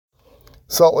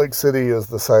Salt Lake City is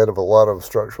the site of a lot of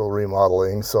structural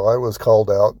remodeling, so I was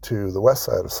called out to the west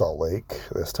side of Salt Lake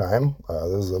this time.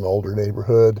 This is an older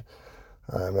neighborhood.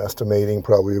 I'm estimating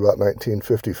probably about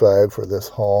 1955 for this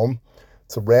home.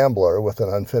 It's a rambler with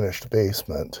an unfinished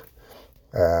basement.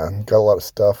 And got a lot of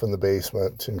stuff in the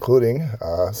basement, including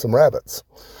some rabbits.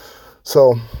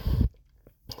 So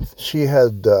she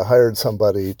had hired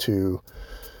somebody to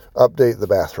update the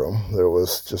bathroom. There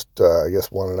was just, I guess,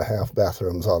 1.5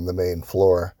 bathrooms on the main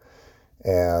floor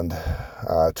and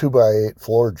 2x8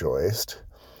 floor joist.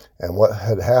 And what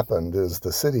had happened is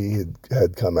the city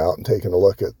had come out and taken a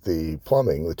look at the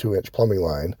plumbing, the 2-inch plumbing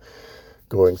line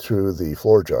going through the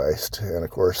floor joist. And of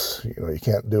course, you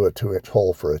can't do a 2-inch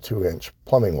hole for a 2-inch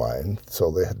plumbing line.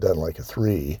 So they had done like a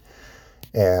 3.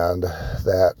 And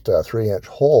that 3-inch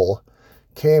hole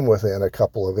came within a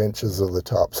couple of inches of the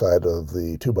top side of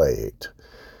the 2x8.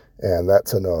 And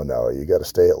that's a no-no. You got to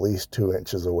stay at least 2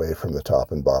 inches away from the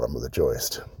top and bottom of the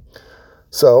joist.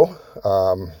 So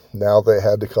now they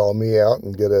had to call me out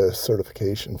and get a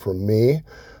certification from me.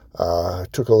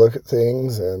 Took a look at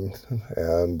things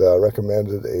and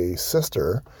recommended a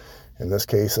sister. In this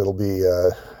case, it'll be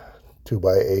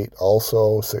 2x8,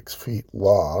 also 6 feet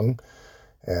long.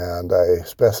 And I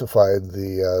specified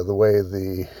the way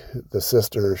the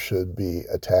sister should be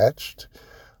attached,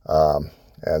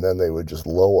 and then they would just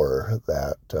lower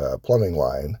that plumbing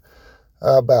line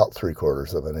about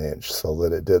 3/4 of an inch so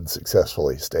that it did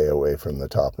successfully stay away from the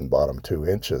top and bottom 2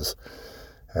 inches.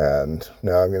 And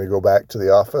now I'm going to go back to the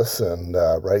office and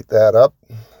write that up,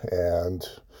 and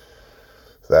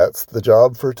that's the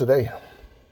job for today.